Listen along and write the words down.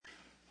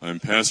I'm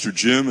Pastor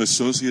Jim,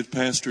 Associate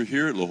Pastor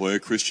here at La Jolla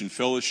Christian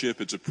Fellowship.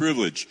 It's a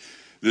privilege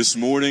this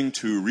morning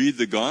to read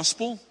the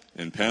Gospel,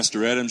 and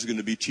Pastor Adam's going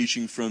to be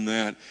teaching from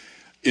that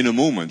in a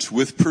moment.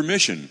 With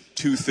permission,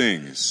 two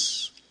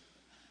things.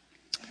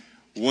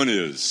 One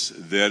is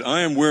that I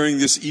am wearing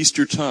this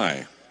Easter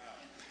tie.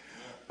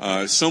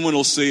 Someone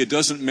will say it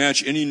doesn't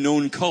match any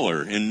known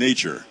color in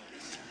nature.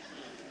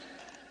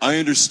 I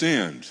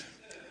understand.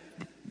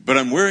 But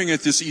I'm wearing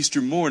it this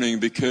Easter morning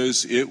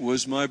because it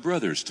was my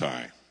brother's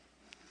tie.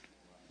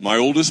 My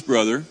oldest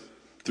brother,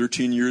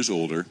 13 years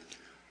older,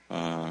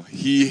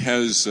 he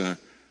has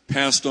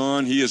passed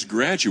on. He has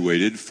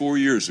graduated 4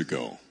 years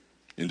ago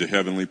into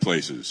heavenly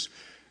places.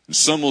 And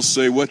some will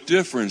say, what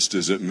difference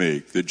does it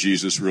make that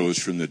Jesus rose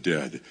from the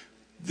dead?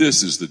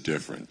 This is the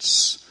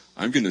difference.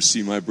 I'm going to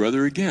see my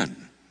brother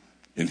again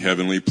in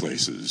heavenly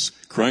places.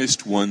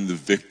 Christ won the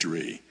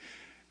victory.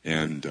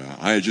 And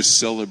I just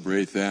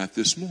celebrate that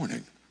this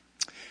morning.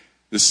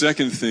 The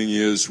second thing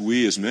is,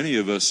 we, as many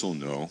of us will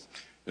know,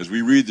 as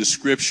we read the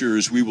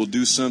Scriptures, we will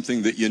do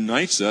something that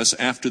unites us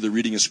after the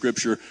reading of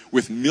Scripture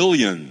with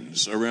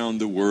millions around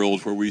the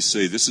world, where we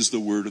say, this is the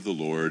word of the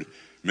Lord.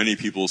 Many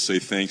people say,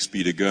 thanks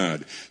be to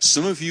God.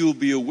 Some of you will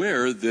be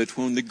aware that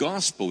when the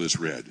gospel is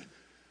read,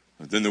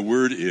 then the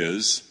word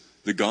is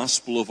the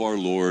gospel of our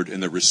Lord,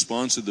 and the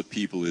response of the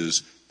people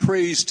is,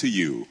 praise to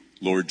you,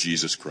 Lord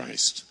Jesus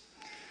Christ.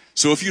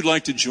 So if you'd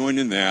like to join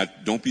in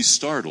that, don't be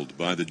startled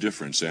by the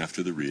difference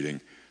after the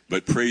reading,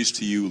 but praise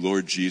to you,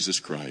 Lord Jesus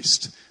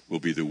Christ, will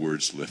be the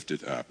words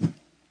lifted up.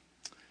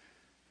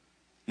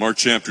 Mark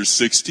chapter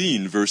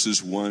 16,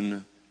 verses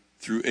 1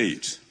 through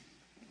 8.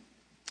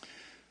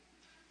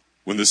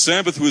 When the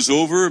Sabbath was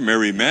over,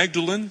 Mary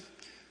Magdalene,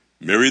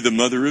 Mary the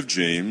mother of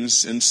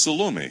James, and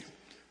Salome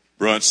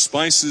brought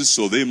spices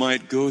so they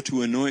might go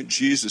to anoint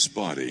Jesus'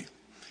 body.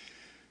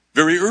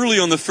 Very early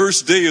on the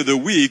first day of the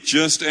week,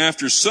 just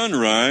after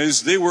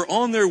sunrise, they were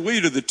on their way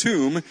to the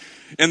tomb,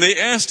 and they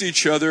asked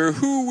each other,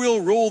 who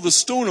will roll the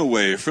stone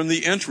away from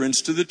the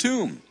entrance to the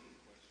tomb?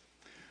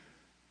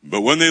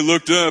 But when they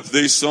looked up,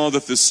 they saw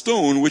that the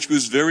stone, which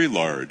was very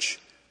large,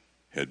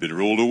 had been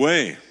rolled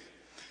away.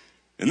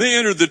 And they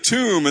entered the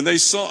tomb, and they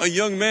saw a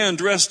young man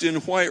dressed in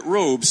white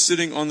robes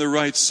sitting on the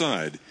right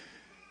side.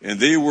 And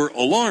they were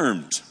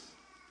alarmed.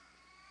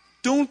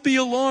 Don't be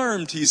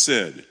alarmed, he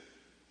said.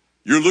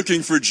 You're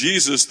looking for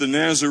Jesus the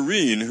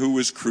Nazarene who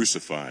was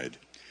crucified.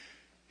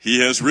 He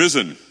has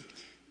risen.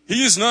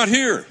 He is not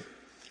here.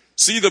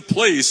 See the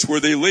place where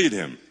they laid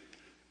him.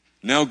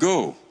 Now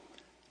go.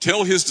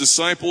 Tell his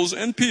disciples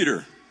and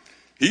Peter,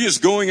 he is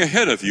going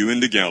ahead of you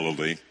into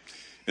Galilee,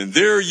 and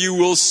there you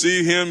will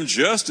see him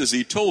just as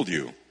he told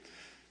you.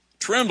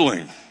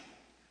 Trembling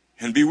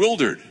and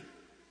bewildered,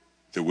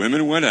 the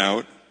women went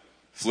out,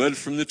 fled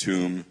from the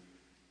tomb.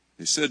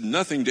 They said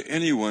nothing to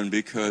anyone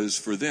because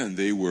for them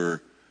they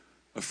were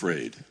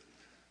afraid.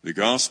 The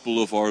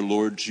gospel of our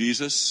Lord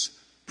Jesus.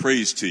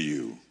 Praise to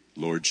you,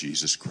 Lord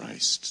Jesus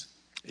Christ.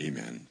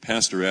 Amen.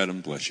 Pastor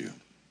Adam, bless you.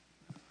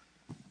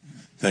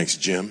 Thanks,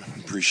 Jim.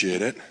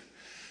 Appreciate it.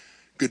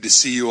 Good to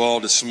see you all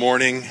this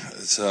morning.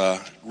 It's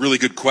a really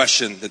good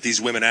question that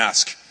these women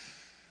ask.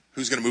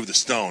 Who's going to move the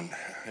stone?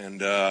 And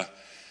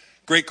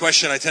great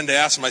question I tend to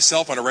ask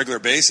myself on a regular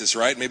basis,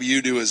 right? Maybe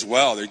you do as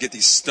well. They get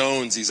these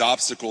stones, these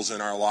obstacles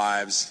in our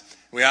lives.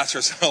 We ask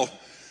ourselves,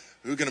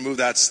 who's going to move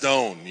that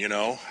stone,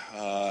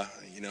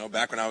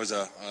 Back when I was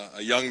a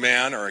young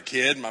man or a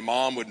kid, my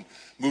mom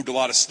moved a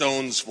lot of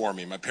stones for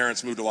me. My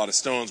parents moved a lot of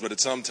stones, but at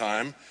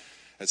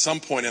some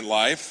point in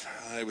life,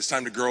 it was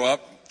time to grow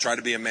up, try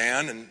to be a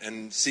man,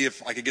 and see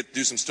if I could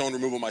do some stone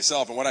removal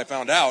myself. And what I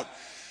found out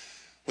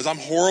was I'm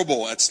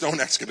horrible at stone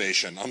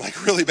excavation. I'm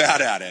really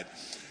bad at it.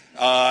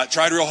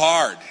 Tried real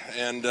hard,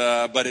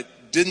 but it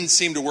didn't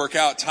seem to work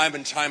out time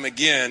and time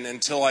again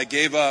until I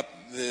gave up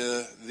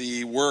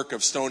the work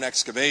of stone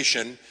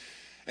excavation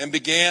and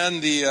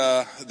began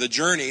the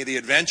journey, the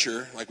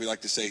adventure, like we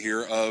like to say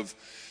here, of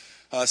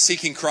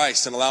seeking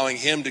Christ and allowing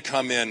him to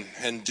come in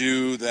and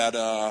do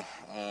that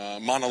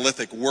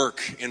monolithic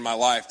work in my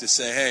life to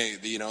say, hey,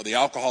 the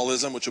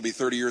alcoholism, which will be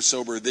 30 years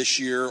sober this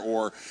year,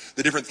 or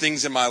the different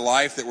things in my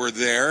life that were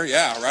there.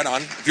 Yeah, right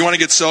on. If you want to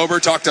get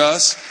sober, talk to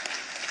us.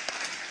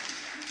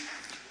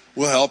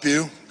 We'll help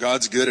you.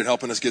 God's good at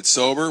helping us get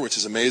sober, which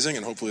is amazing,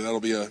 and hopefully that'll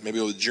be maybe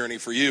a journey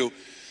for you.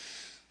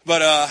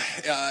 But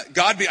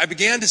I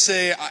began to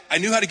say, I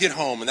knew how to get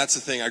home, and that's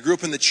the thing. I grew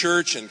up in the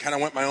church and kind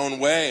of went my own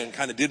way and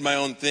kind of did my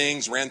own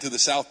things, ran through the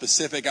South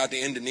Pacific, out to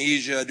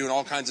Indonesia, doing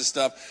all kinds of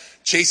stuff,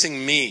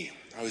 chasing me.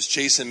 I was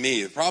chasing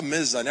me. The problem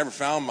is I never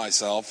found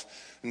myself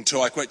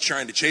until I quit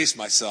trying to chase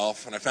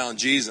myself, and I found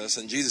Jesus,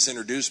 and Jesus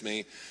introduced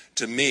me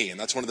to me. And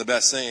that's one of the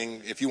best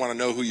things. If you want to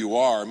know who you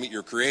are, meet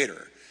your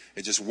Creator.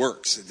 It just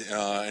works.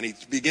 And he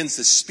begins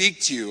to speak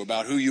to you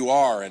about who you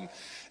are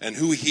and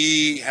who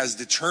he has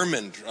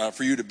determined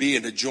for you to be,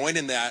 and to join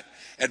in that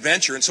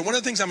adventure. And so one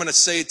of the things I'm going to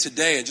say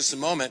today in just a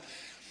moment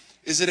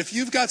is that if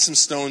you've got some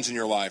stones in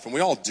your life, and we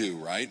all do,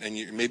 right? And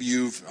maybe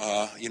you've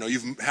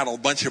had a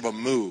bunch of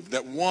them moved.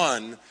 That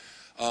one,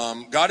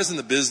 God is in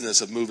the business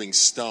of moving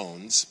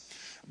stones.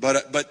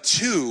 But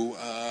two,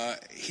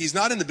 he's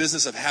not in the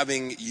business of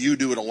having you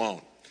do it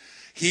alone.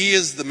 He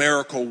is the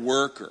miracle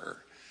worker.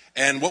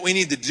 And what we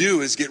need to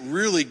do is get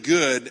really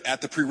good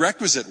at the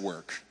prerequisite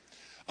work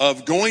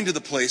of going to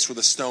the place where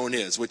the stone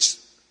is, which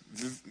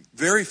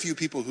very few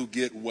people who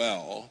get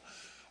well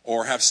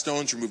or have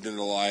stones removed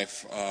into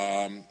life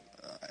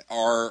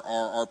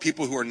are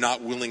people who are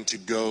not willing to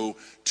go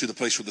to the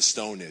place where the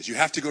stone is. You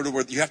have to go to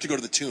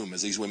the tomb,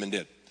 as these women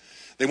did.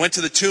 They went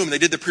to the tomb, they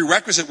did the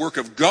prerequisite work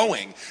of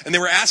going, and they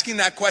were asking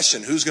that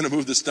question, who's going to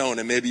move the stone?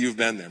 And maybe you've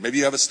been there. Maybe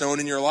you have a stone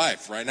in your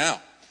life right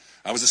now.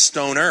 I was a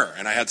stoner,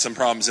 and I had some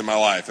problems in my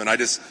life, and I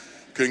just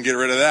couldn't get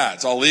rid of that.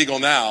 It's all legal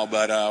now,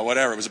 but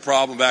whatever. It was a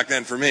problem back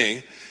then for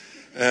me.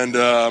 And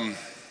let's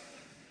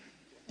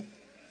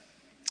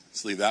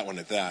leave that one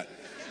at that.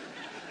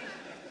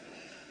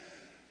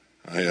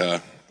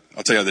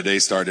 I'll tell you how the day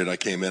started. I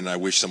came in and I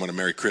wished someone a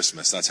Merry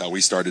Christmas. That's how we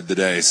started the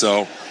day.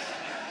 So,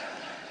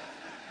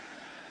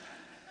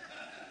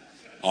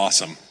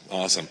 awesome.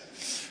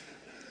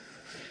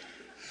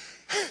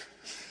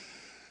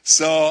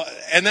 So,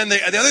 and then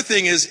the other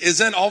thing is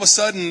then all of a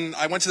sudden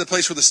I went to the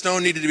place where the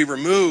stone needed to be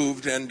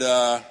removed, and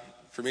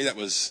for me that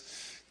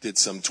did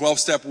some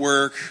 12-step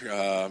work,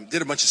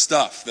 did a bunch of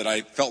stuff that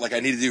I felt like I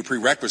needed to do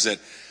prerequisite,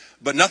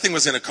 but nothing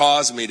was going to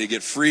cause me to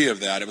get free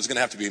of that. It was going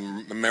to have to be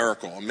a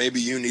miracle, and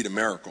maybe you need a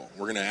miracle.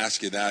 We're going to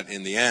ask you that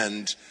in the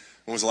end.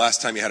 When was the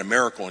last time you had a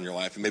miracle in your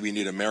life? And maybe you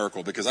need a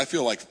miracle, because I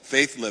feel like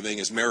faith living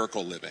is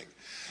miracle living.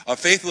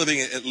 Faith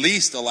living at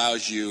least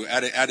allows you,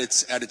 at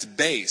its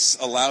base,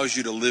 allows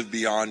you to live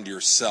beyond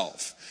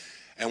yourself.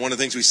 And one of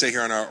the things we say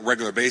here on a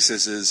regular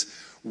basis is,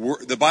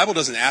 the Bible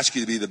doesn't ask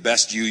you to be the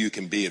best you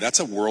can be. That's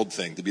a world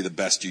thing, to be the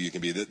best you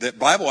can be. The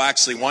Bible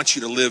actually wants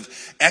you to live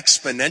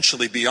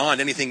exponentially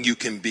beyond anything you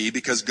can be,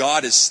 because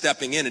God is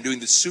stepping in and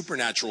doing the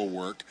supernatural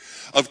work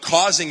of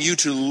causing you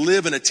to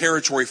live in a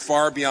territory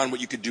far beyond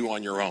what you could do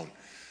on your own.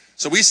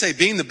 So we say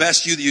being the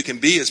best you that you can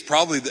be is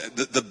probably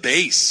the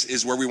base,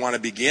 is where we want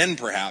to begin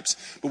perhaps.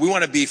 But we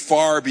want to be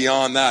far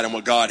beyond that and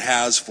what God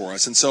has for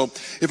us. And so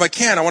if I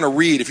can, I want to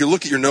read, if you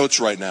look at your notes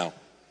right now,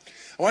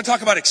 I want to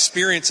talk about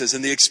experiences,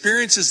 and the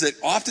experiences that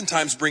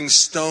oftentimes bring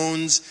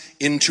stones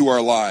into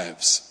our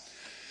lives.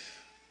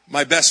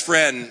 My best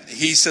friend,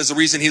 he says the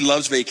reason he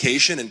loves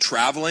vacation and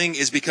traveling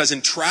is because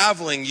in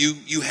traveling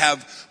you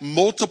have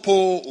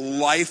multiple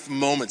life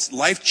moments,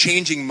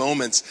 life-changing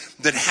moments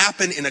that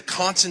happen in a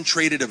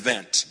concentrated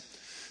event.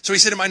 So he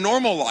said, in my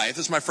normal life,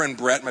 this is my friend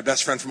Brett, my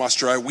best friend from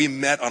Australia, we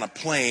met on a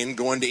plane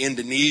going to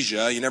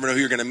Indonesia. You never know who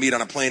you're going to meet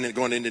on a plane and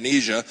going to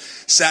Indonesia.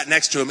 Sat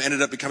next to him,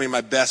 ended up becoming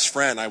my best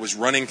friend. I was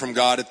running from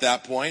God at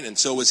that point, and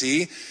so was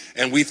he.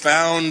 And we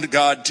found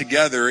God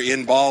together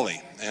in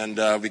Bali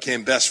and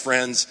became best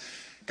friends.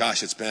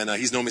 Gosh, it's been,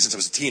 he's known me since I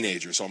was a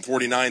teenager, so I'm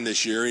 49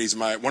 this year. He's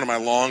one of my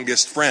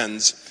longest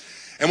friends.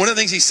 And one of the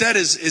things he said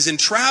is in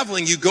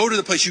traveling, you go to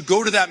the place, you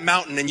go to that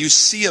mountain and you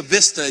see a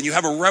vista and you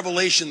have a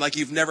revelation like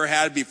you've never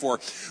had before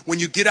when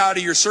you get out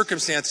of your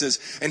circumstances.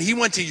 And he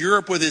went to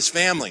Europe with his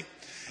family,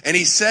 and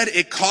he said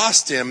it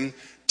cost him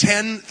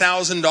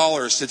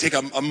 $10,000 to take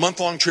a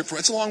month-long trip.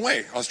 It's a long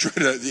way. I was trying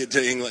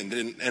to England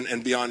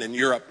and beyond in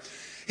Europe.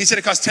 He said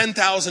it cost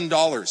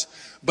 $10,000,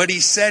 but he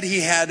said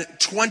he had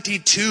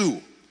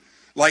 22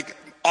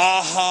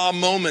 aha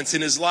moments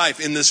in his life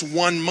in this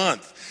 1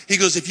 month. He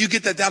goes, if you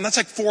get that down, that's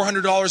like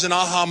 $400 an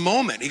aha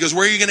moment. He goes,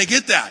 where are you going to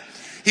get that?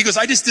 He goes,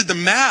 I just did the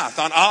math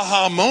on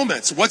aha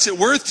moments. What's it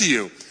worth to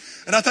you?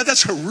 And I thought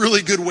that's a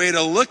really good way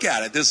to look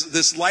at it,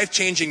 this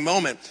life-changing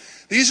moment.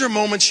 These are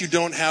moments you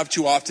don't have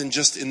too often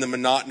just in the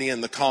monotony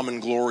and the common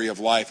glory of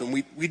life. And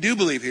we do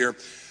believe here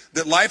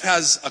that life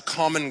has a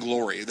common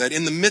glory, that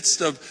in the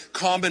midst of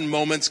common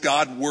moments,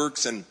 God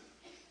works, and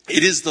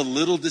it is the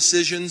little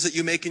decisions that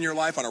you make in your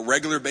life on a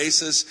regular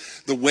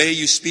basis, the way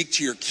you speak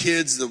to your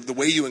kids, the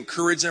way you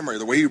encourage them or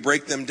the way you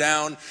break them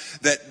down,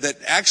 that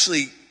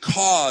actually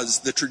cause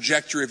the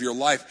trajectory of your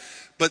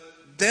life. But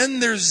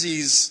then there's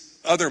these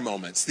other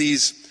moments,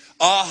 these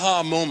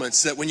aha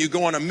moments that when you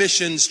go on a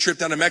missions trip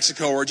down to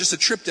Mexico or just a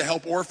trip to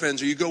help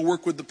orphans or you go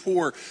work with the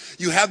poor,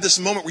 you have this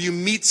moment where you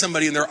meet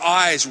somebody and their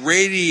eyes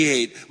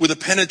radiate with a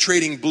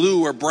penetrating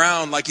blue or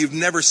brown like you've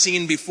never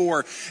seen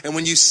before. And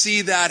when you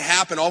see that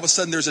happen, all of a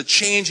sudden there's a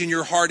change in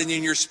your heart and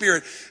in your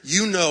spirit.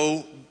 You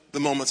know the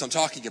moments I'm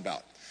talking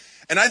about.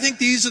 And I think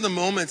these are the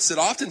moments that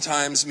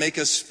oftentimes make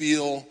us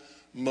feel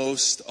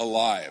most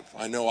alive.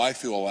 I know I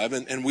feel alive,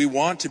 and we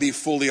want to be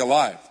fully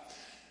alive.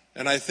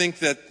 And I think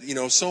that,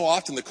 so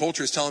often the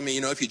culture is telling me,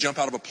 if you jump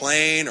out of a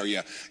plane or you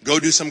go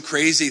do some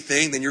crazy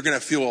thing, then you're going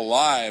to feel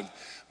alive.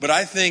 But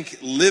I think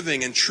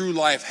living and true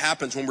life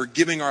happens when we're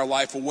giving our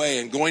life away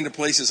and going to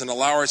places and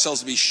allow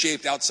ourselves to be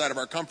shaped outside of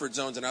our comfort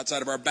zones and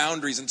outside of our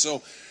boundaries. And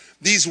so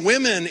these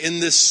women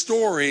in this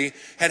story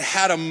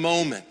had a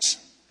moment.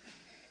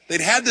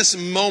 They'd had this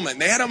moment.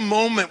 They had a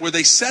moment where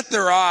they set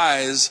their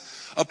eyes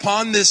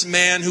upon this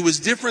man who was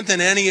different than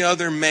any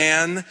other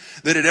man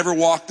that had ever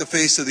walked the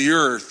face of the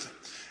earth.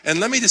 And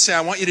let me just say,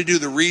 I want you to do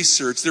the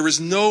research. There is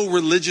no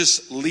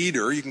religious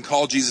leader. You can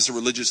call Jesus a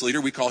religious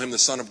leader. We call him the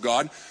Son of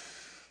God.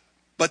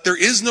 But there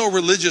is no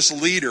religious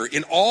leader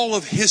in all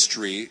of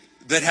history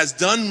that has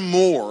done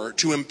more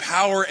to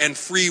empower and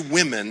free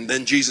women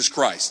than Jesus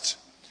Christ.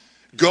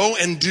 Go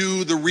and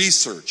do the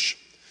research.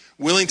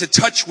 Willing to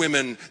touch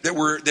women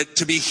that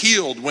to be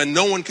healed when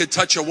no one could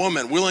touch a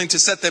woman. Willing to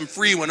set them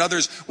free when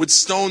others would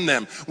stone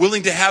them.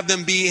 Willing to have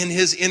them be in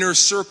his inner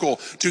circle,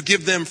 to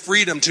give them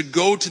freedom, to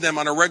go to them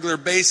on a regular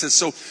basis.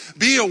 So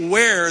be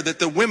aware that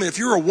the women, if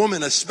you're a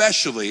woman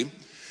especially,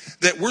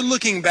 that we're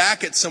looking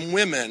back at some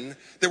women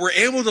that were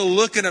able to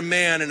look at a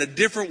man in a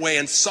different way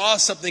and saw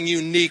something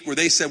unique where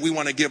they said, we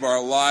want to give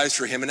our lives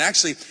for him. And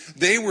actually,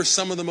 they were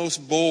some of the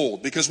most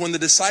bold, because when the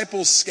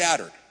disciples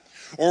scattered,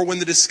 or when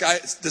the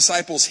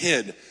disciples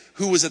hid,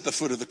 who was at the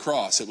foot of the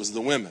cross? It was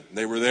the women.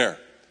 They were there.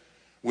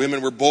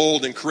 Women were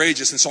bold and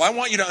courageous. And so I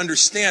want you to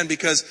understand,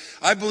 because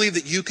I believe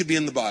that you could be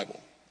in the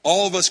Bible.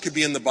 All of us could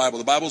be in the Bible.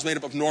 The Bible is made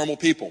up of normal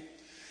people.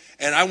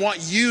 And I want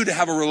you to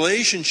have a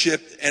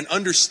relationship and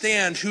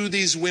understand who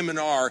these women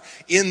are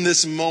in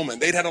this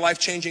moment. They'd had a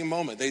life-changing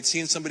moment. They'd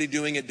seen somebody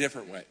doing it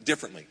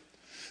differently.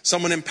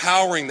 Someone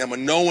empowering them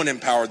when no one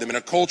empowered them in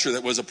a culture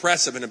that was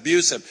oppressive and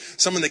abusive.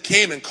 Someone that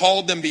came and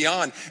called them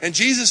beyond. And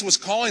Jesus was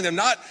calling them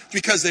not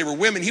because they were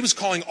women. He was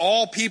calling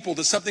all people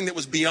to something that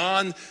was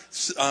beyond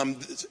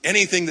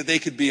anything that they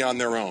could be on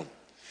their own.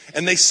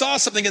 And they saw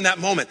something in that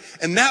moment.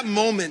 And that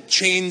moment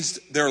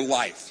changed their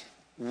life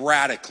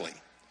radically.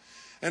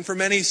 And for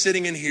many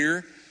sitting in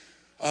here,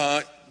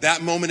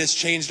 that moment has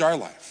changed our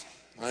life.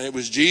 It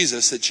was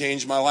Jesus that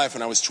changed my life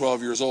when I was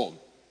 12 years old.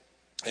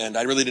 And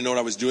I really didn't know what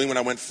I was doing when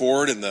I went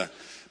forward, and the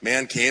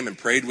man came and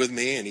prayed with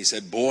me, and he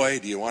said, boy,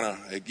 do you want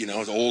to,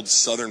 his old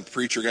Southern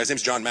preacher guy, his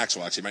name's John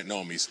Maxwell, actually, you might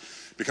know him, he's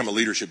become a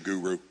leadership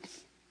guru.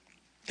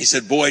 He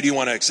said, boy, do you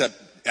want to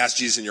ask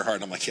Jesus in your heart?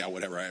 And I'm like, yeah,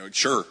 whatever,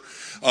 sure.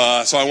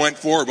 So I went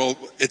forward. Well,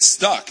 it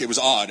stuck. It was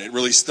odd. It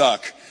really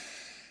stuck.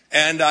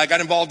 And I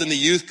got involved in the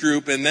youth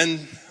group, and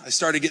then I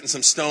started getting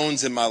some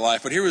stones in my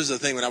life. But here was the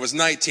thing. When I was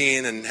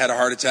 19 and had a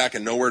heart attack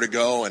and nowhere to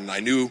go, and I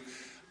knew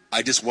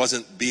I just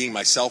wasn't being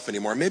myself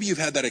anymore. Maybe you've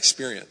had that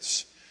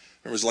experience.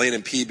 I was laying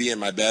in PB in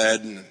my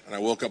bed, and I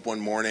woke up one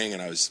morning,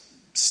 and I was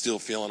still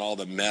feeling all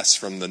the mess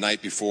from the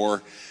night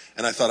before.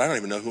 And I thought, I don't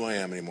even know who I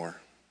am anymore.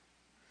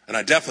 And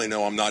I definitely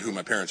know I'm not who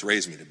my parents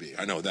raised me to be.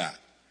 I know that.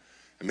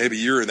 And maybe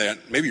you're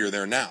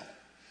there now.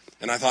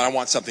 And I thought, I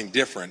want something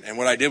different. And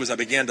what I did was I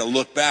began to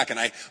look back. And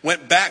I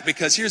went back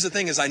because here's the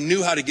thing is I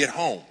knew how to get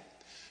home.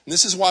 And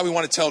this is why we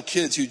want to tell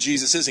kids who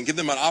Jesus is and give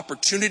them an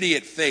opportunity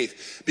at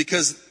faith.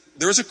 Because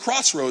there's a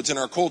crossroads in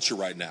our culture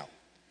right now.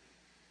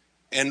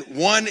 And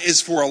one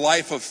is for a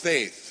life of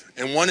faith.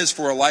 And one is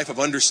for a life of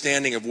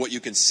understanding of what you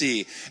can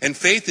see. And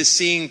faith is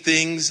seeing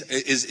things,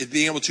 is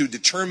being able to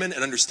determine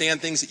and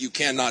understand things that you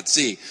cannot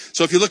see.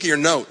 So if you look at your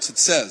notes, it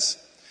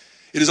says,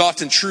 it is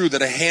often true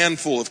that a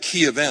handful of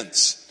key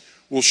events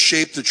will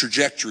shape the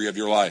trajectory of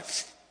your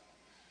life.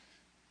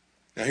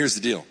 Now here's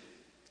the deal.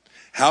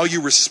 How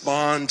you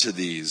respond to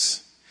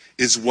these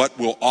is what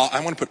will, I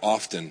want to put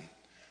often,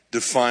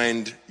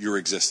 define your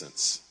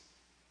existence.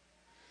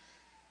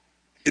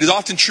 It is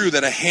often true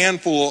that a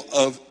handful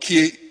of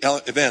key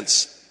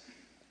events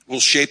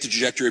will shape the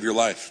trajectory of your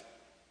life.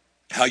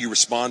 How you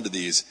respond to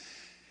these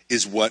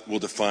is what will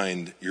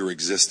define your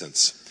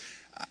existence.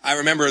 I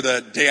remember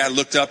the day I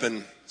looked up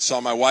and saw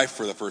my wife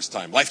for the first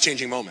time.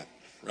 Life-changing moment,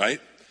 right?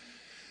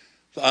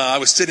 I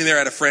was sitting there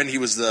at a friend. He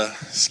was the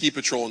ski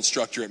patrol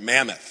instructor at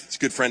Mammoth. It's a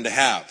good friend to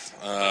have.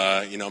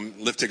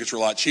 Lift tickets were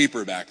a lot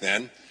cheaper back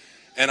then.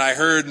 And I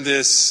heard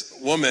this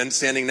woman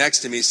standing next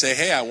to me say,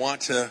 hey, I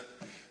want to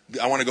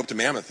go up to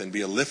Mammoth and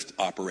be a lift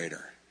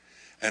operator.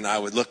 And I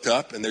would look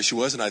up, and there she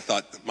was, and I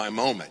thought, my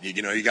moment.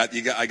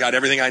 I got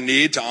everything I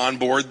need to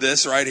onboard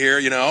this right here,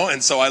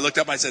 And so I looked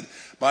up, and I said,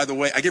 by the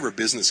way, I gave her a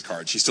business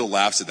card. She still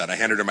laughs at that. I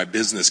handed her my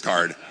business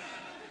card.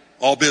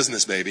 All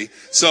business, baby.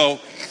 So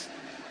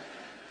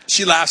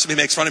she laughs at me,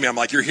 makes fun of me. I'm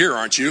like, you're here,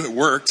 aren't you? It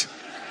worked.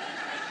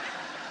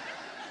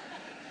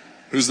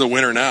 Who's the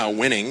winner now?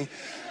 Winning.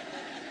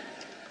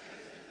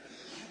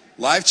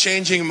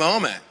 Life-changing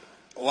moment.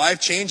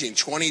 Life-changing.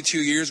 22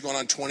 years, going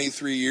on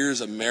 23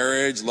 years of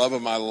marriage, love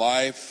of my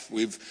life.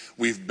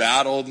 We've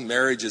battled.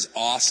 Marriage is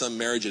awesome.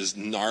 Marriage is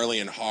gnarly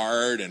and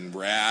hard and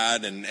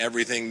rad and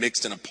everything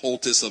mixed in a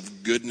poultice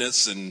of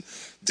goodness and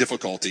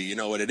difficulty. You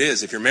know what it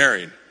is if you're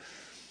married.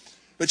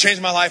 But it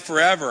changed my life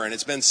forever, and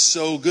it's been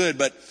so good.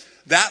 But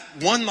that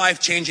one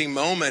life-changing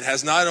moment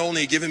has not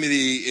only given me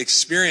the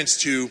experience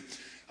to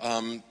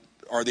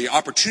or the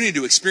opportunity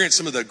to experience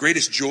some of the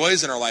greatest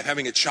joys in our life,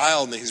 having a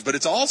child and things, but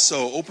it's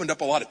also opened up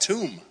a lot of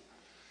tomb.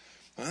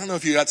 I don't know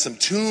if you got some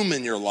tomb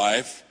in your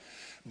life,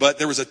 but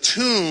there was a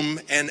tomb,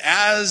 and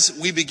as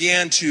we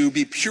began to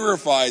be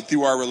purified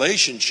through our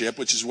relationship,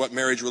 which is what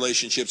marriage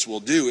relationships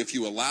will do if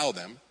you allow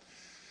them,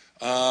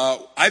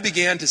 I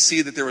began to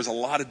see that there was a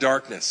lot of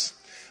darkness,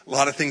 a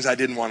lot of things I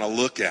didn't want to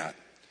look at.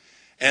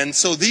 And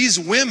so these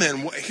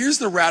women, here's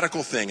the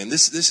radical thing, and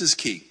this is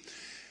key.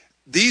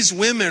 These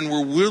women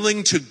were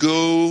willing to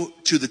go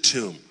to the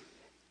tomb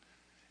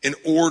in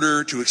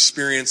order to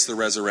experience the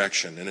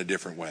resurrection in a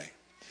different way.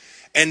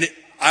 And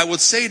I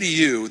would say to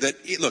you that,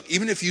 look,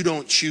 even if you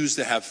don't choose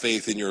to have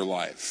faith in your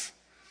life,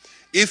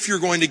 if you're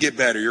going to get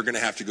better, you're going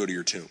to have to go to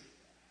your tomb.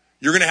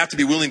 You're going to have to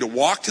be willing to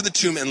walk to the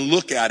tomb and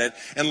look at it.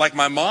 And like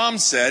my mom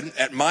said,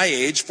 at my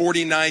age,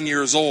 49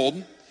 years old,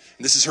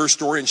 and this is her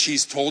story and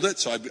she's told it,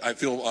 so I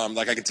feel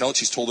like I can tell it.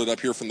 She's told it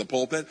up here from the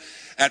pulpit.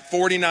 At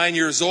 49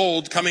 years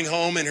old, coming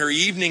home in her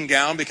evening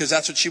gown, because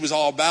that's what she was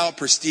all about,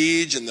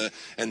 prestige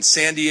and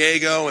San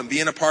Diego and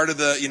being a part of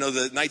the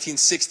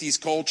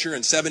 1960s culture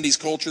and 70s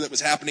culture that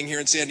was happening here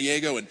in San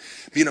Diego, and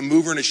being a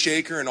mover and a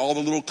shaker and all the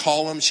little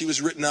columns she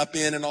was written up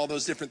in and all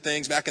those different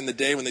things back in the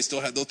day when they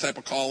still had those type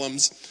of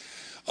columns.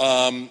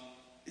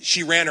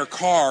 She ran her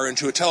car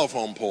into a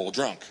telephone pole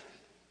drunk.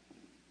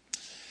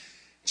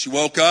 She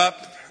woke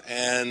up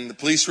and the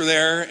police were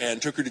there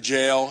and took her to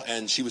jail,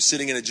 and she was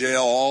sitting in a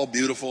jail all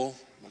beautiful,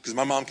 because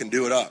my mom can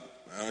do it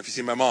up. I don't know if you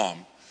see my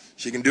mom.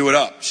 She can do it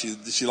up.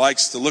 She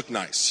likes to look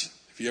nice.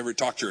 If you ever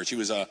talk to her, she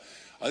was this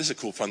is a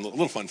cool,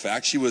 little fun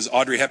fact. She was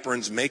Audrey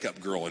Hepburn's makeup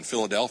girl in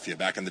Philadelphia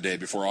back in the day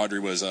before Audrey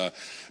was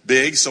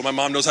big. So my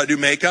mom knows how to do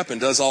makeup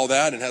and does all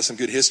that and has some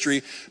good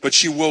history. But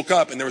she woke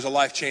up and there was a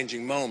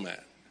life-changing moment.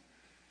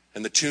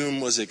 And the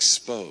tomb was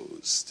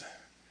exposed.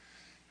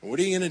 And what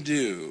are you going to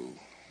do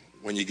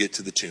when you get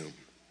to the tomb?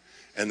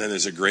 And then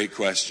there's a great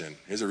question.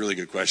 Here's a really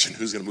good question.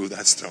 Who's going to move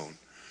that stone?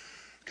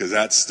 Because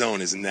that stone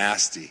is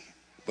nasty.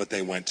 But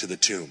they went to the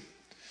tomb.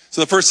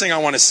 So the first thing I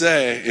want to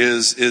say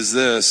is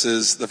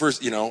the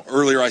first,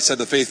 earlier I said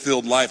the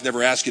faith-filled life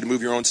never asks you to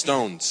move your own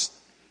stones.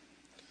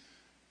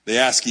 They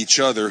ask each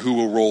other who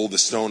will roll the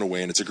stone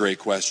away. And it's a great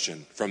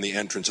question from the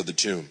entrance of the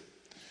tomb.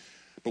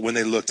 But when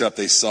they looked up,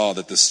 they saw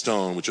that the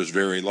stone, which was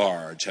very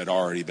large, had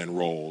already been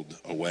rolled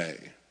away.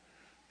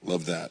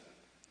 Love that.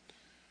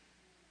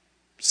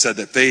 Said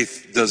that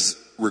faith doesn't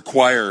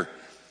require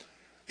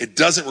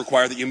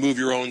that you move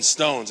your own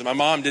stones. And my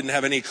mom didn't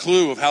have any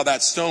clue of how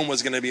that stone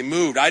was going to be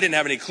moved. I didn't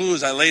have any clue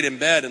as I laid in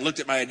bed and looked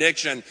at my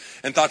addiction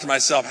and thought to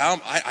myself,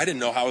 I didn't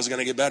know how I was going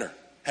to get better.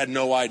 Had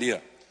no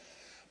idea.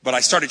 But I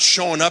started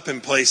showing up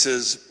in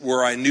places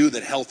where I knew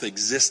that health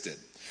existed.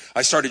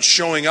 I started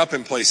showing up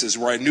in places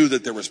where I knew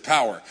that there was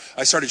power.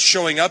 I started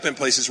showing up in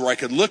places where I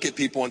could look at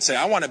people and say,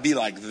 I want to be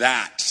like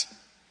that.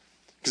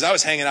 Because I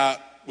was hanging out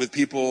with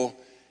people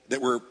that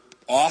were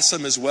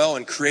awesome as well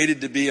and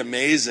created to be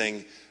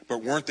amazing,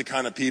 but weren't the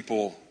kind of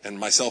people, and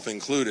myself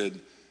included,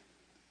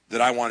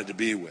 that I wanted to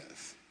be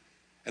with.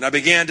 And I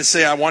began to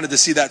say I wanted to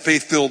see that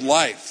faith-filled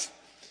life.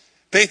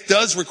 Faith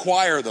does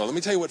require, though, let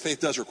me tell you what faith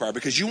does require,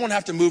 because you won't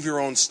have to move your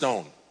own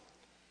stone.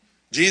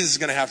 Jesus is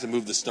going to have to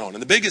move the stone.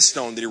 And the biggest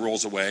stone that he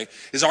rolls away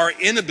is our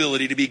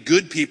inability to be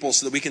good people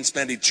so that we can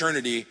spend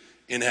eternity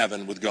in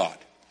heaven with God.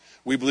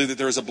 We believe that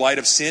there is a blight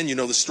of sin. You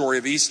know the story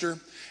of Easter.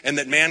 And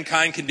that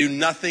mankind can do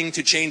nothing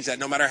to change that,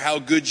 no matter how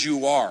good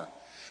you are.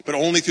 But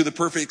only through the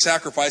perfect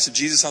sacrifice of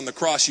Jesus on the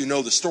cross, you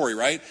know the story,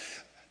 right?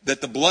 That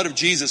the blood of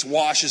Jesus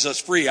washes us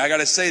free. I got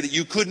to say that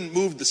you couldn't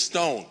move the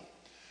stone.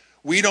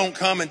 We don't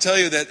come and tell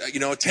you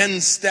that,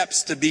 10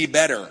 steps to be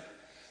better.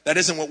 That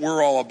isn't what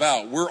we're all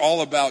about. We're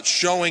all about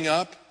showing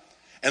up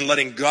and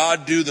letting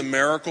God do the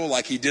miracle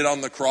like he did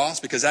on the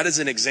cross, because that is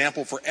an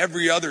example for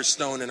every other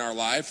stone in our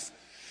life.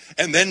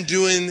 And then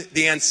doing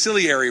the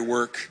ancillary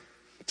work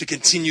to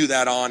continue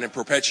that on and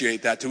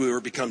perpetuate that to where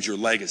it becomes your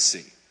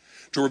legacy.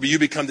 To where you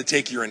become to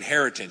take your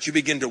inheritance. You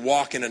begin to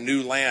walk in a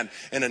new land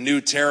and a new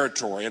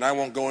territory. And I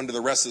won't go into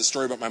the rest of the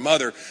story about my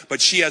mother,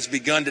 but she has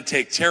begun to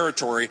take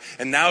territory,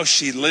 and now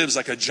she lives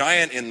like a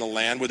giant in the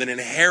land with an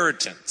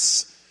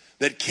inheritance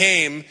that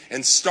came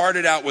and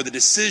started out with a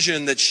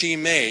decision that she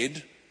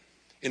made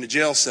in a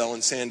jail cell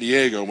in San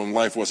Diego when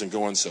life wasn't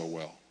going so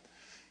well.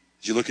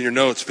 As you look in your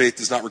notes, faith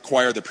does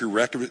require the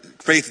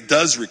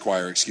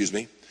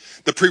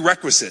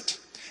prerequisite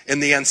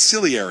and the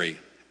ancillary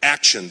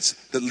actions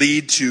that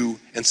lead to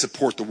and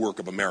support the work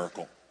of a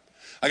miracle.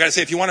 I got to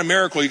say, if you want a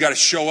miracle, you got to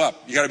show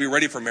up. You got to be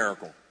ready for a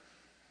miracle.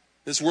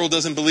 This world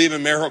doesn't believe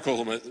in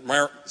miracles.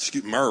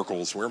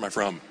 Miracles. Where am I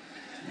from?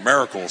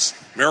 Miracles.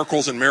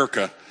 Miracles in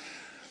America.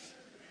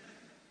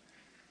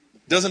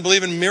 Doesn't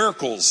believe in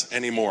miracles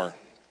anymore.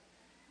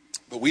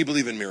 But we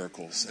believe in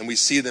miracles, and we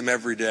see them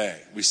every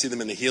day. We see them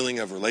in the healing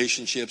of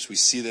relationships. We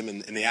see them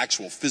in the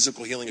actual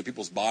physical healing of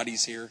people's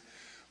bodies here.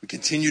 We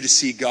continue to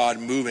see God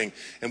moving,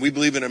 and we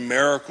believe in a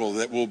miracle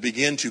that will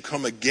begin to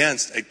come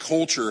against a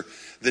culture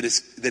that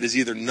is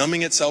either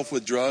numbing itself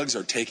with drugs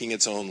or taking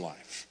its own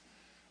life.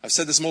 I've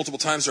said this multiple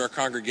times to our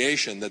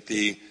congregation that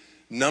the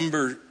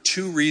number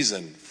 2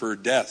 reason for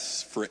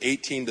deaths for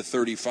 18 to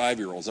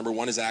 35-year-olds, number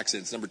 1 is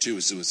accidents, number 2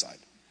 is suicide.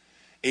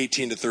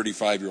 18 to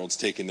 35-year-olds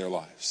taking their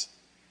lives.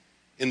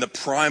 In the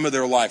prime of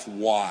their life,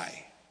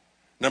 why?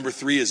 Number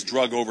 3 is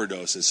drug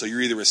overdoses. So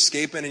you're either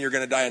escaping and you're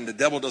going to die, and the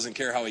devil doesn't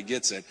care how he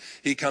gets it.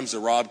 He comes to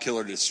rob, kill,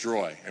 or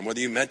destroy. And whether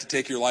you meant to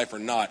take your life or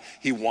not,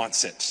 he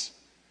wants it.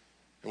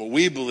 And what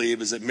we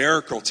believe is that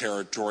miracle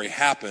territory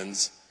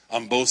happens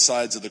on both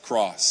sides of the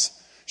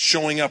cross.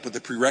 Showing up with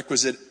the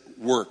prerequisite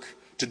work,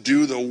 to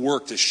do the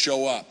work, to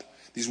show up.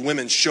 These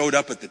women showed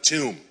up at the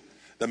tomb.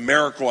 the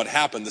miracle had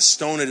happened. The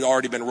stone had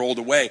already been rolled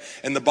away.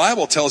 And the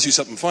Bible tells you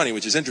something funny,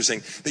 which is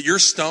interesting, that your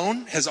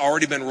stone has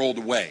already been rolled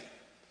away.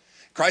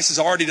 Christ has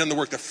already done the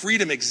work. The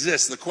freedom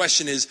exists. The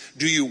question is,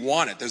 do you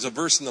want it? There's a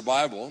verse in the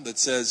Bible that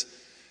says,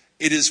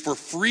 it is for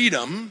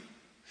freedom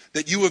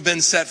that you have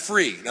been set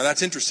free. Now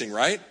that's interesting,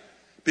 right?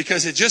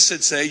 Because it just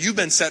should say, you've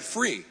been set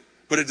free.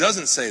 But it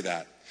doesn't say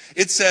that.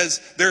 It says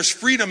there's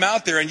freedom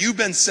out there and you've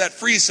been set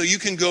free so you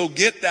can go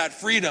get that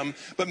freedom.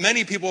 But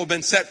many people have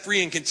been set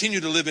free and continue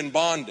to live in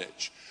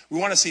bondage. We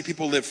want to see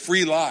people live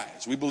free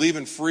lives. We believe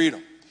in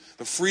freedom.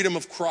 The freedom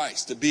of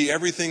Christ to be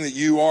everything that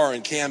you are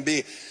and can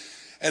be.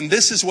 And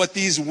this is what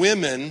these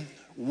women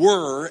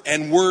were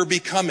and were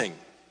becoming.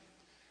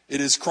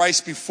 It is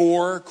Christ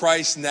before,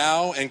 Christ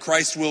now, and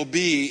Christ will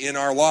be in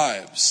our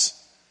lives.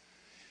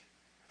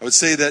 I would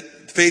say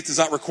that faith does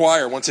not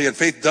require, once again,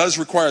 faith does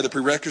require the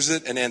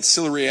prerequisite and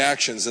ancillary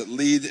actions that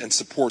lead and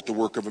support the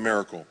work of a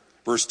miracle.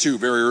 Verse 2,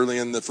 very early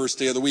in the first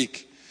day of the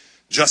week,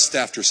 just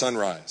after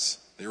sunrise,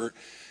 they were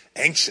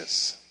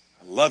anxious.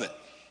 I love it.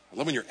 I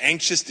love when you're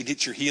anxious to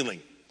get your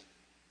healing.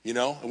 You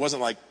know, it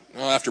wasn't like,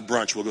 oh, after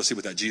brunch, we'll go see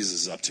what that Jesus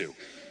is up to.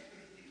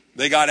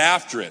 They got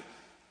after it.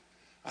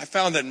 I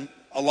found that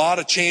a lot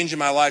of change in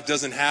my life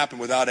doesn't happen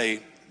without a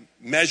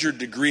measured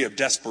degree of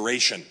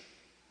desperation.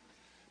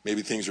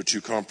 Maybe things are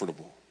too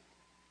comfortable.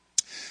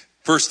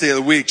 First day of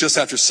the week, just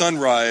after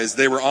sunrise,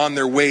 they were on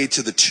their way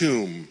to the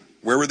tomb.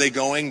 Where were they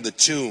going? The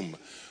tomb.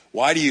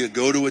 Why do you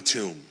go to a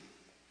tomb?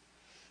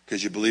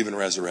 Because you believe in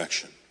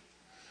resurrection.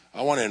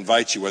 I want to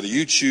invite you, whether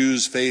you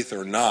choose faith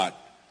or not,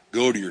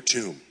 go to your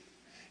tomb.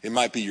 It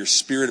might be your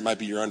spirit. It might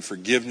be your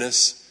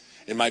unforgiveness.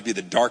 It might be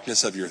the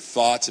darkness of your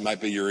thoughts. It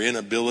might be your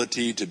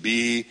inability to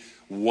be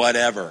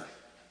whatever.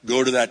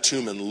 Go to that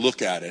tomb and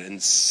look at it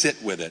and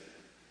sit with it.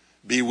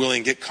 Be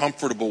willing, get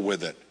comfortable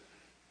with it.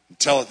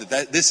 Tell it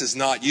that this is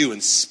not you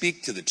and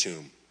speak to the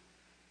tomb.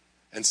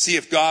 And see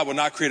if God will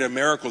not create a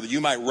miracle that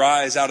you might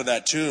rise out of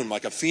that tomb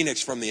like a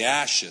phoenix from the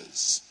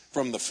ashes,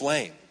 from the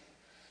flame,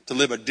 to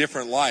live a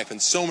different life.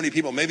 And so many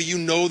people, maybe you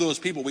know those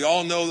people. We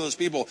all know those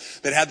people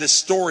that had this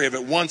story of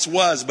it once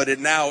was, but it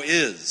now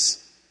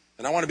is.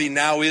 And I want to be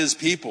now is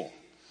people.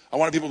 I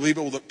want to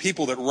be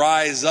people that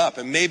rise up.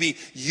 And maybe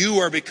you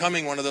are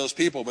becoming one of those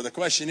people. But the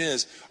question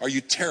is, are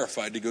you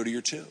terrified to go to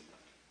your tomb?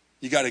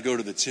 You got to go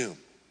to the tomb.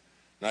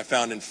 And I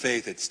found in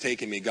faith it's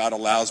taken me. God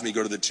allows me to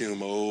go to the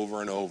tomb over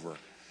and over.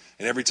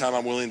 And every time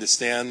I'm willing to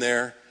stand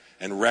there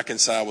and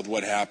reconcile with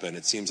what happened,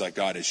 it seems like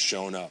God has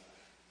shown up.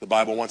 The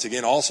Bible once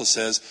again also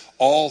says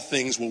all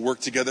things will work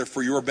together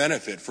for your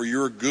benefit, for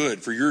your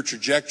good, for your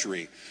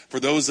trajectory,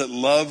 for those that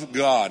love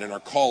God and are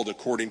called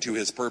according to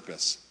his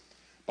purpose.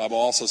 The Bible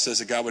also says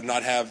that God would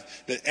not have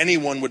that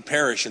anyone would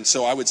perish. And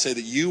so I would say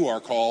that you are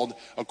called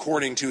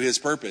according to his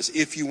purpose.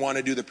 If you want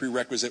to do the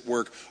prerequisite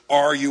work,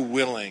 are you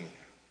willing?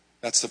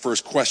 That's the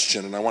first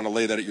question, and I want to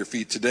lay that at your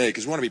feet today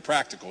because we want to be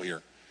practical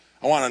here.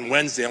 I want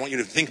you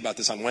to think about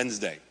this on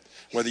Wednesday.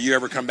 Whether you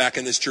ever come back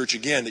in this church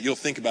again, that you'll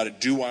think about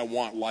it. Do I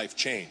want life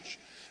change?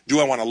 Do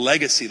I want a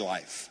legacy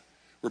life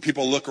where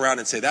people look around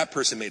and say, that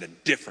person made a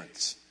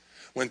difference?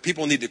 When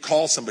people need to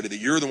call somebody, that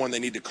you're the one they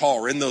need to call,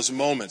 or in those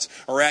moments,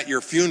 or at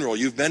your funeral,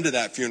 you've been to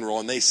that funeral,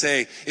 and they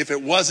say, if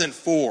it wasn't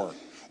for,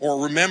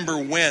 or remember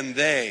when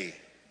they,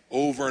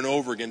 over and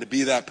over again, to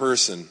be that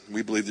person.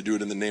 We believe to do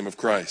it in the name of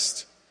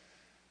Christ.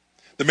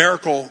 The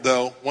miracle,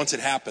 though, once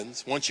it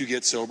happens, once you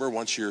get sober,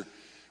 once your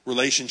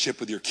relationship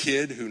with your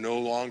kid who no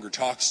longer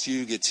talks to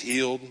you gets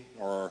healed,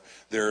 or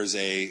there's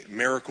a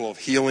miracle of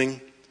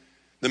healing,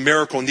 the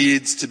miracle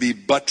needs to be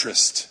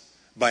buttressed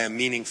by a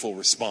meaningful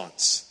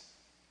response.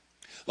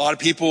 A lot of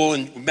people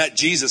who met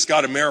Jesus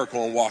got a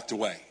miracle and walked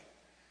away.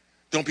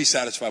 Don't be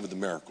satisfied with the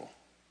miracle.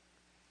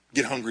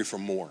 Get hungry for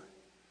more.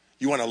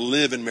 You want to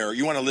live in miracle.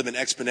 You want to live in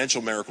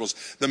exponential miracles.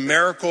 The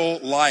miracle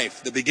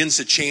life that begins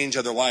to change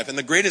other life. And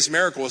the greatest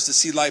miracle is to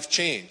see life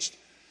changed.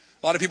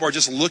 A lot of people are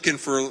just looking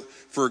for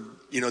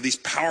these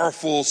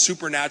powerful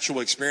supernatural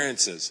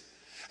experiences.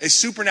 A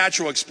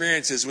supernatural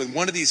experience is with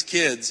one of these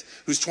kids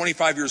who's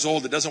 25 years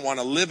old that doesn't want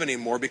to live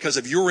anymore because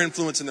of your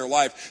influence in their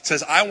life,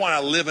 says, I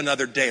want to live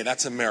another day.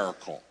 That's a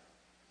miracle.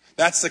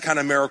 That's the kind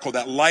of miracle,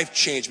 that life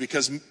change,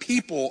 because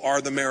people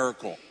are the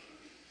miracle.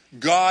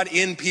 God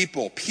in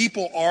people.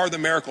 People are the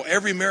miracle.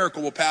 Every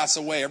miracle will pass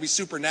away. Every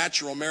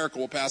supernatural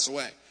miracle will pass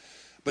away.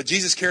 But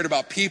Jesus cared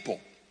about people.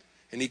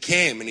 And he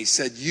came and he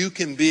said, you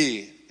can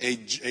be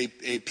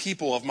a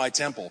people of my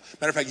temple.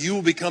 Matter of fact, you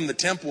will become the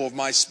temple of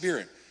my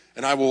spirit.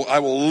 And I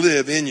will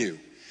live in you.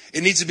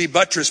 It needs to be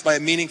buttressed by a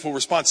meaningful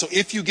response. So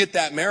if you get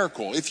that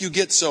miracle, if you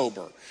get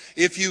sober,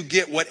 if you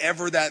get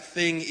whatever that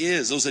thing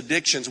is, those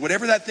addictions,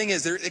 whatever that thing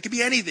is, it could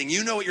be anything.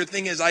 You know what your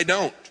thing is, I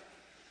don't.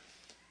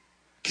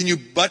 Can you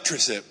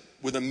buttress it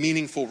with a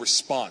meaningful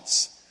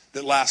response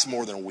that lasts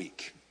more than a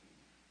week?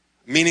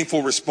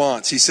 Meaningful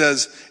response. He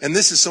says, and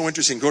this is so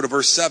interesting, go to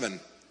verse 7.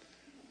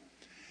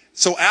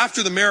 So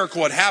after the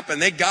miracle had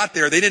happened, they got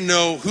there. They didn't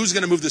know who's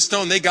going to move the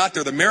stone. They got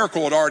there. The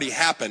miracle had already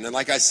happened. And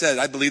like I said,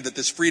 I believe that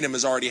this freedom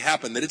has already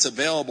happened, that it's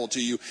available to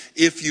you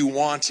if you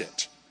want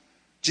it.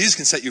 Jesus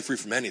can set you free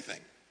from anything.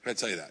 I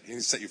tell you that. He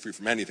can set you free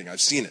from anything.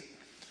 I've seen it.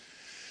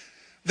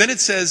 Then it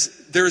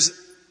says there's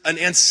an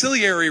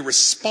ancillary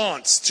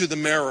response to the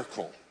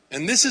miracle.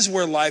 And this is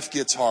where life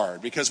gets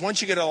hard, because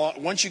once you get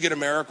a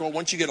miracle,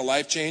 once you get a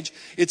life change,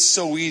 it's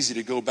so easy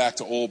to go back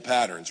to old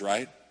patterns,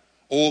 right?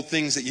 Old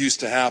things that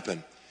used to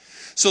happen.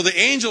 So the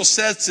angel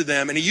says to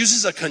them, and he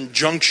uses a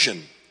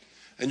conjunction.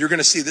 And you're going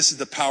to see this is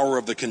the power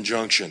of the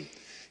conjunction.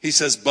 He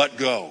says, but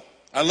go.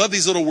 I love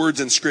these little words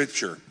in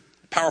Scripture.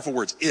 Powerful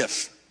words.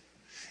 If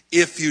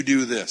you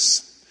do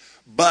this.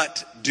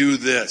 But do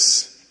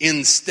this.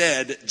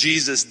 Instead,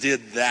 Jesus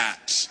did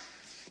that.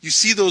 You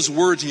see those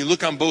words and you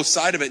look on both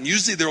sides of it, and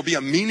usually there will be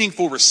a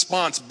meaningful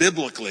response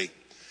biblically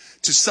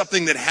to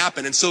something that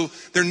happened. And so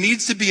there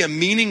needs to be a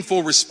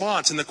meaningful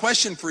response. And the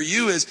question for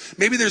you is,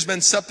 maybe there's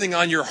been something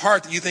on your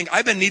heart that you think,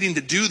 I've been needing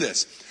to do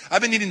this.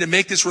 I've been needing to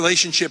make this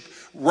relationship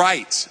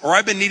right. Or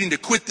I've been needing to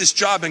quit this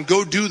job and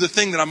go do the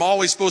thing that I'm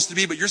always supposed to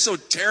be, but you're so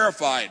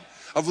terrified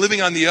of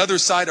living on the other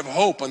side of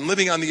hope and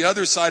living on the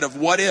other side of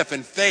what if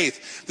and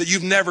faith that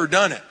you've never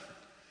done it.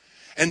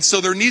 And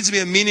so there needs to be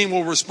a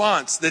meaningful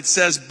response that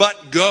says,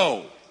 but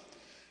go.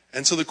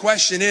 And so the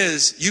question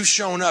is, you've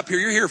shown up here.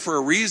 You're here for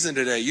a reason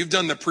today. You've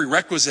done the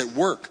prerequisite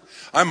work.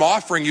 I'm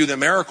offering you the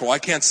miracle. I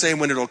can't say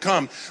when it'll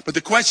come. But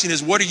the question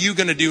is, what are you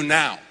going to do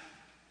now?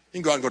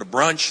 You can go out and go to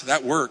brunch.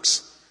 That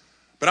works.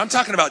 But I'm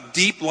talking about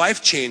deep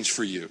life change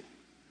for you.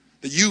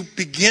 That you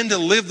begin to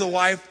live the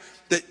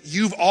life that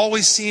you've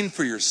always seen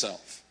for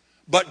yourself.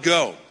 But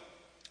go.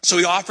 So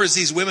he offers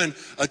these women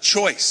a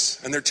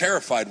choice, and they're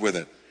terrified with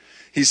it.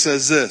 He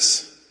says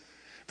this,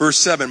 verse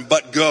 7,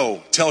 but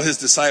go, tell his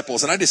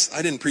disciples. And I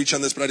didn't preach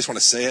on this, but I just want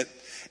to say it.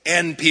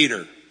 And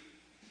Peter.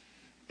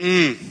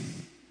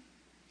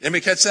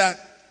 Anybody catch that?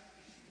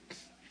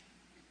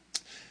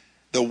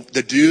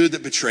 The dude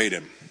that betrayed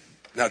him.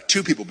 Now,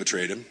 two people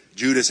betrayed him,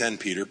 Judas and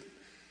Peter.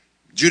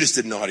 Judas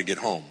didn't know how to get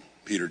home.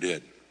 Peter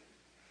did.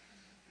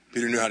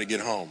 Peter knew how to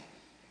get home.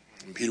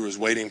 And Peter was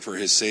waiting for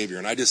his Savior.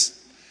 And it's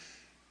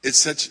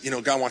such,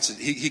 God wants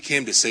to, he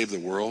came to save the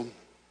world.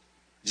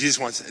 Jesus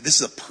wants,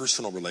 this is a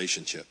personal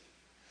relationship.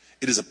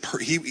 It is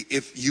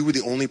if you were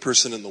the only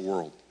person in the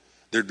world,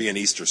 there'd be an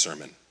Easter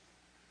sermon.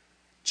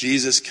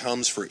 Jesus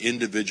comes for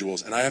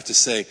individuals. And I have to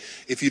say,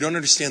 if you don't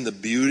understand the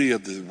beauty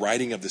of the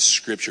writing of the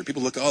Scripture,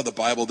 people look, the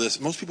Bible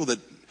this. Most people that,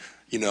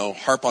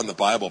 harp on the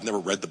Bible have never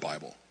read the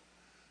Bible.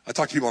 I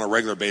talk to people on a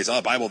regular basis,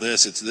 the Bible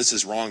this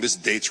is wrong, this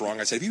date's wrong.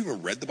 I say, have you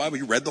even read the Bible?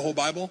 You read the whole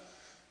Bible?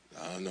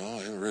 No,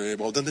 I haven't read it.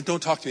 Well, then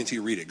don't talk to me until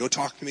you read it. Go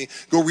talk to me.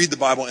 Go read the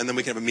Bible, and then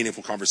we can have a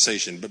meaningful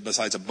conversation. But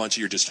besides a bunch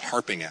of you just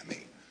harping at me.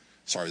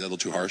 Sorry, is that a little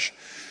too harsh?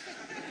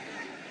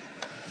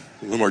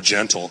 A little more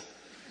gentle.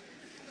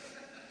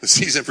 The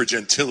season for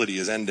gentility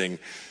is ending.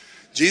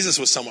 Jesus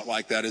was somewhat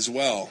like that as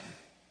well.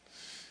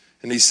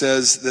 And he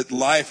says that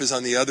life is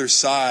on the other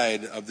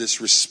side of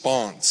this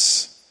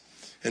response.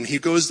 And he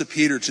goes to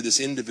Peter, to this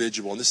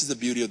individual, and this is the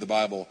beauty of the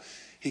Bible.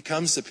 He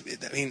comes to,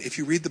 if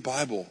you read the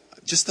Bible,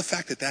 just the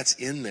fact that that's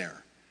in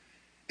there,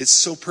 it's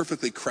so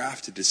perfectly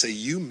crafted to say,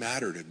 you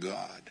matter to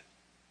God.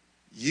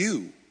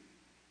 You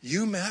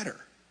matter.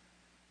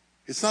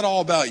 It's not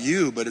all about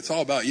you, but it's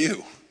all about you.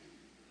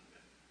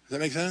 Does that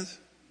make sense?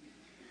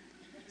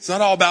 It's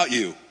not all about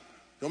you.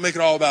 Don't make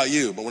it all about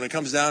you. But when it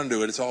comes down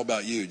to it, it's all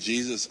about you.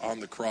 Jesus on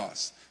the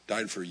cross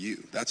died for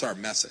you. That's our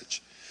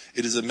message.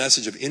 It is a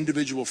message of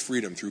individual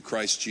freedom through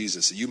Christ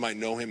Jesus, that you might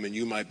know him and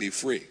you might be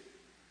free.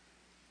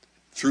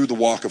 Through the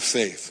walk of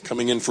faith,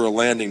 coming in for a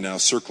landing now,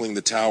 circling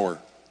the tower.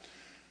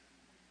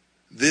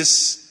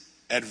 This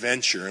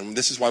adventure, and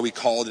this is why we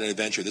call it an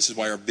adventure. This is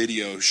why our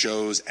video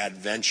shows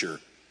adventure.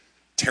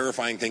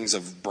 Terrifying things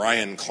of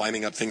Brian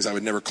climbing up things I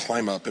would never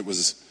climb up. It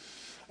was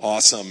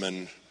awesome.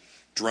 And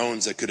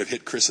drones that could have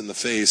hit Chris in the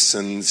face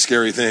and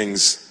scary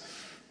things.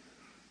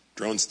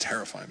 Drones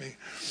terrify me.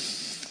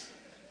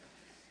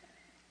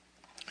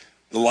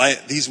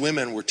 These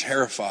women were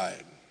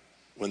terrified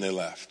when they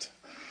left.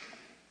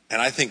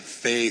 And I think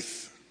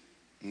faith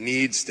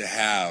needs to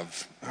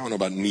have, I don't know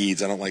about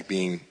needs, I don't like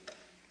being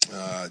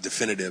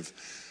definitive,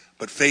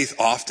 but faith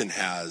often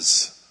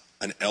has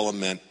an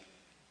element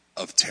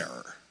of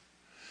terror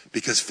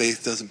because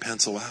faith doesn't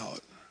pencil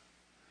out.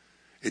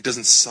 It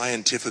doesn't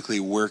scientifically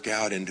work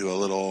out into a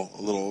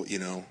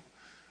little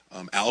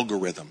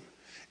algorithm.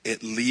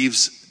 It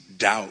leaves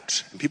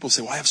doubt. And people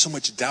say, well, I have so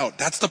much doubt.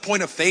 That's the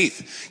point of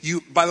faith.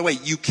 By the way,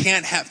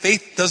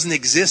 faith doesn't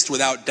exist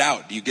without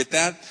doubt. Do you get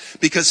that?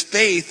 Because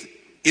faith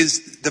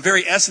is, the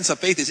very essence of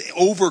faith is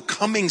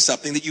overcoming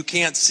something that you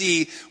can't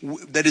see,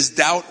 that is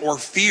doubt or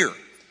fear.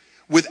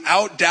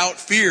 Without doubt,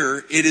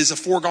 fear, it is a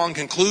foregone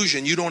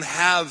conclusion. You don't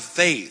have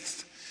faith.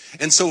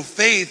 And so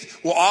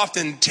faith will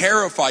often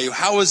terrify you.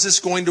 How is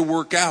this going to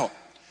work out?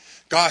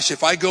 Gosh,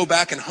 if I go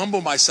back and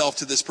humble myself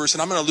to this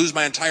person, I'm going to lose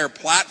my entire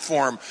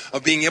platform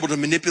of being able to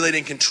manipulate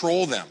and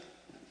control them.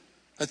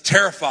 That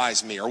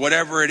terrifies me, or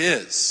whatever it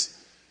is.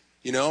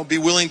 Be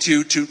willing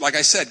to, like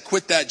I said,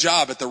 quit that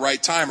job at the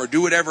right time, or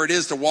do whatever it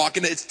is to walk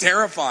into. It's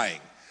terrifying.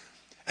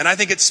 And I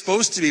think it's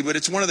supposed to be, but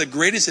it's one of the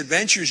greatest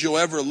adventures you'll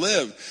ever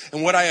live.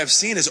 And what I have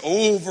seen is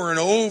over and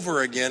over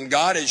again,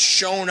 God has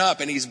shown up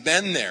and he's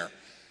been there.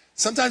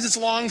 Sometimes it's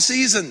long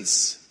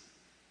seasons.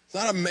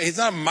 It's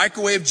not a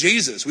microwave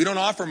Jesus. We don't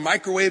offer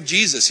microwave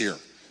Jesus here.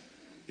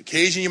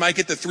 Occasionally you might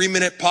get the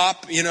 3-minute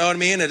pop, you know what I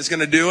mean, and it's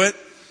going to do it.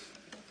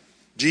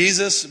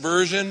 Jesus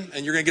version,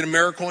 and you're going to get a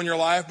miracle in your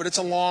life, but it's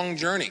a long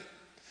journey.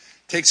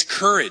 It takes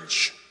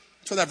courage.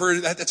 That's what that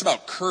verse, that's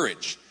about,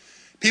 courage.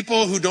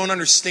 People who don't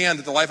understand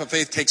that the life of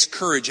faith takes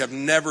courage have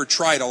never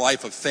tried a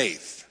life of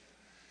faith.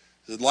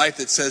 The life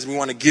that says we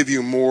want to give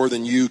you more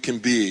than you can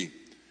be.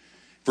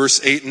 Verse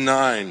 8 and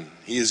 9,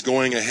 he is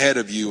going ahead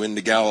of you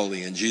into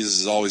Galilee, and Jesus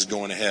is always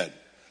going ahead.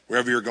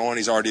 Wherever you're going,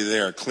 he's already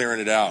there, clearing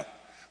it out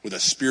with a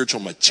spiritual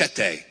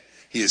machete.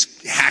 He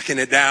is hacking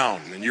it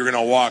down, and you're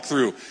going to walk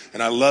through.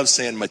 And I love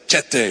saying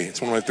machete.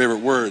 It's one of my favorite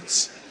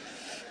words.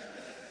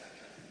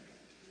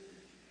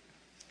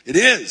 It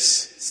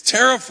is. It's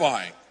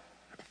terrifying.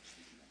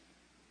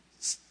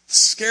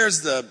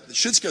 It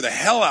should scare the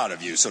hell out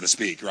of you, so to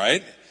speak,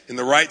 right? In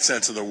the right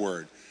sense of the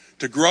word.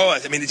 To grow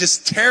it, I mean, it's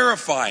just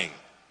terrifying.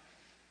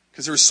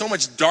 Because there's so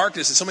much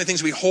darkness and so many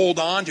things we hold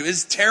on to.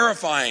 It's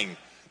terrifying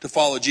to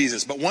follow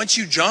Jesus. But once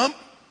you jump,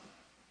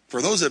 for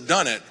those that have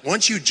done it,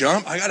 once you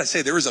jump, I got to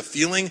say, there is a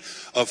feeling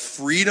of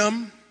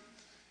freedom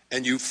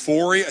and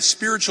euphoria, a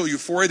spiritual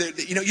euphoria.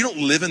 That, you don't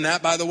live in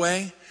that, by the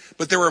way.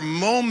 But there are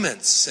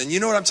moments, and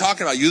you know what I'm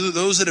talking about,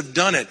 those that have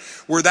done it,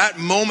 where that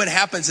moment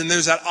happens and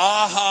there's that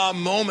aha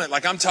moment.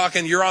 Like I'm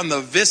talking, you're on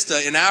the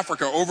vista in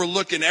Africa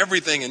overlooking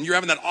everything and you're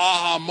having that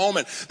aha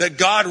moment that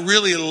God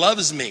really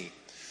loves me.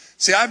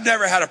 See, I've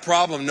never had a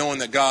problem knowing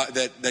that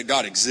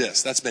God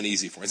exists. That's been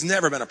easy for me. It's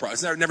never been a problem.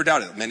 It's never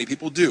doubted it. Many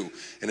people do,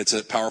 and it's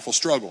a powerful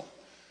struggle.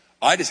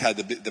 I just had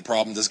the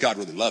problem, does God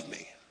really love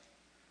me?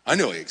 I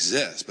know he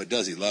exists, but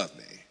does he love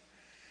me?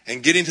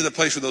 And getting to the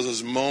place where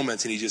those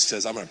moments and he just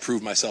says, I'm going to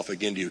prove myself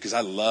again to you because I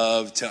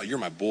love telling, you're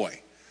my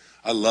boy.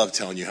 I love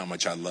telling you how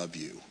much I love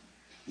you.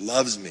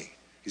 Loves me.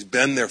 He's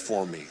been there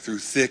for me through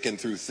thick and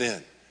through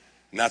thin.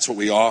 And that's what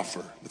we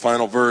offer. The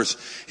final verse,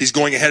 he's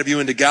going ahead of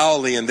you into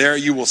Galilee, and there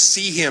you will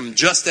see him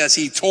just as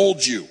he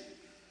told you. The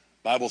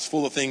Bible's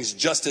full of things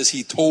just as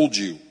he told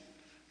you.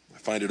 I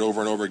find it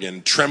over and over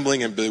again.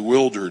 Trembling and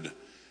bewildered,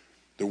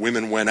 the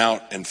women went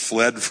out and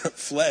fled.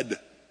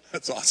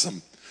 That's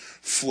awesome.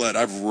 Fled.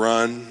 I've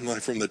run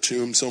from the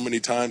tomb so many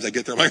times. I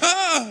get there, I'm like,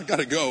 I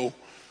gotta go.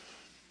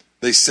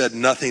 They said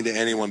nothing to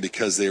anyone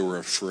because they were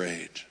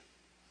afraid.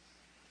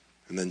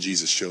 And then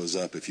Jesus shows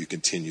up if you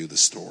continue the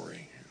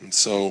story. And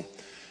so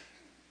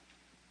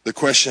the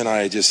question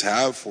I just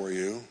have for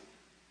you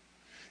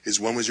is,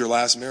 when was your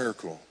last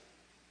miracle?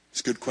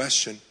 It's a good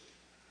question.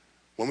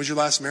 When was your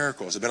last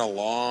miracle? Has it been a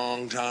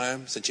long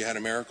time since you had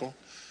a miracle?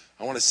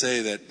 I want to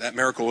say that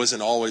miracle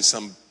isn't always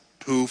some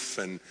poof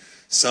and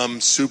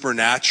some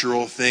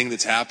supernatural thing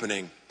that's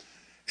happening.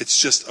 It's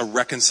just a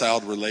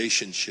reconciled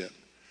relationship.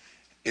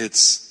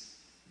 It's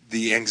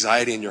the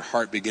anxiety in your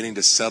heart beginning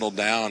to settle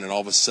down, and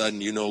all of a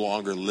sudden you no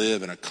longer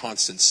live in a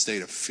constant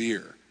state of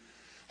fear.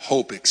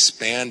 Hope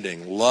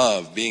expanding,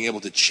 love, being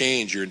able to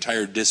change your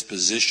entire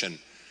disposition,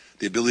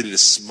 the ability to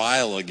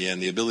smile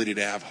again, the ability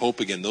to have hope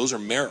again. Those are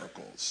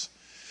miracles.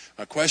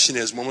 My question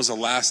is, when was the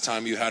last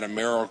time you had a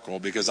miracle?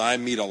 Because I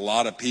meet a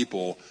lot of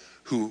people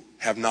who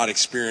have not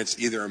experienced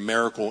either a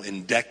miracle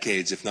in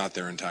decades, if not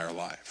their entire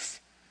life.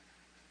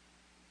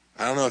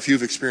 I don't know if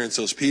you've experienced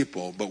those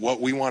people, but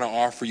what we want to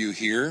offer you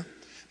here,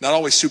 not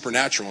always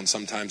supernatural, and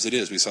sometimes it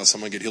is. We saw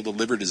someone get healed of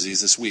liver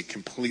disease this week,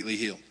 completely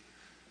healed.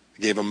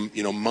 Gave them,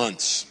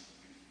 months,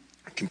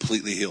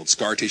 completely healed.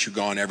 Scar tissue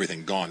gone,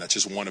 everything gone. That's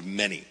just one of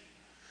many.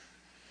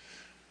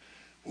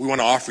 What we want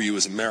to offer you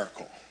is a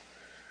miracle.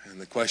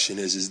 And the question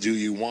is do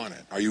you want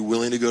it? Are you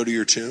willing to go to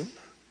your tomb?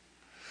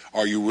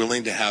 Are you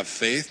willing to have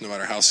faith, no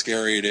matter how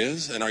scary it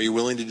is? And are you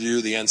willing to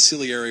do the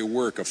ancillary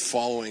work of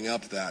following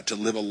up that, to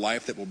live a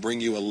life that will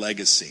bring you a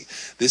legacy?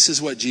 This is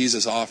what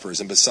Jesus offers,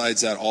 and besides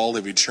that, all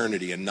of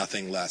eternity and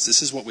nothing less.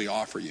 This is what we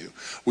offer you.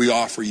 We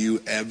offer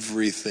you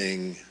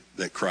everything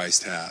that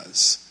Christ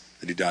has,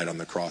 that he died on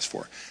the cross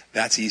for.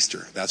 That's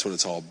Easter. That's what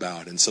it's all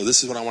about. And so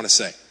this is what I want to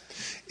say.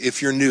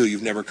 If you're new,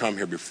 you've never come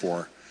here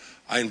before,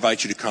 I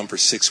invite you to come for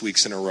 6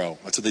 weeks in a row.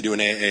 That's what they do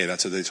in AA.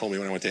 That's what they told me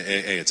when I went to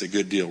AA. It's a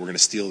good deal. We're going to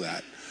steal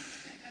that.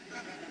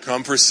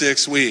 Come for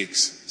 6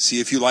 weeks. See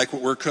if you like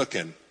what we're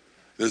cooking.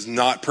 There's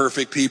not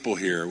perfect people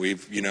here. We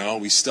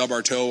stub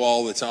our toe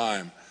all the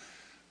time.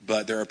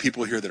 But there are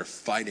people here that are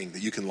fighting,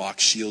 that you can lock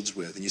shields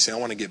with. And you say, I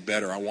want to get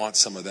better. I want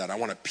some of that. I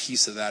want a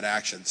piece of that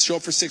action. Show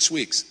up for 6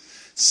 weeks.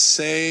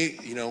 Say,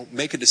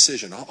 make a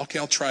decision. Okay,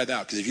 I'll try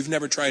that. Because if you've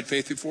never tried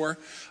faith before,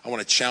 I want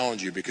to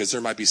challenge you, because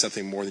there might be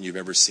something more than you've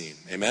ever seen.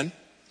 Amen?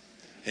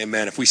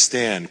 Amen. If we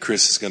stand,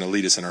 Chris is going to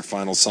lead us in our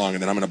final song,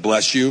 and then I'm going to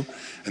bless you,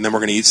 and then we're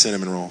going to eat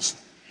cinnamon rolls.